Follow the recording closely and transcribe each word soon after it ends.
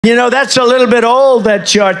You know, that's a little bit old, that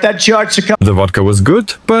chart. That chart's a couple. The vodka was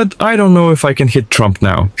good, but I don't know if I can hit Trump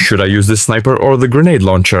now. Should I use the sniper or the grenade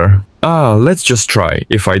launcher? Let's just try.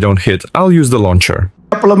 If I don't hit, I'll use the launcher.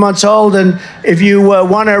 Couple of months old, and if you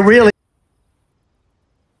want to really...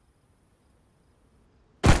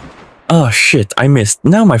 Ah, shit, I missed.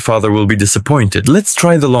 Now my father will be disappointed. Let's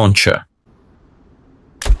try the launcher.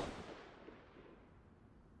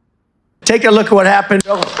 Take a look at what happened.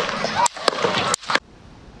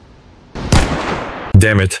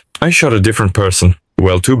 Damn it, I shot a different person.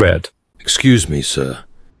 Well, too bad. Excuse me, sir.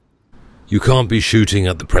 You can't be shooting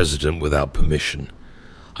at the president without permission.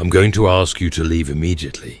 I'm going to ask you to leave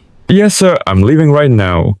immediately. Yes, sir, I'm leaving right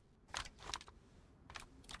now.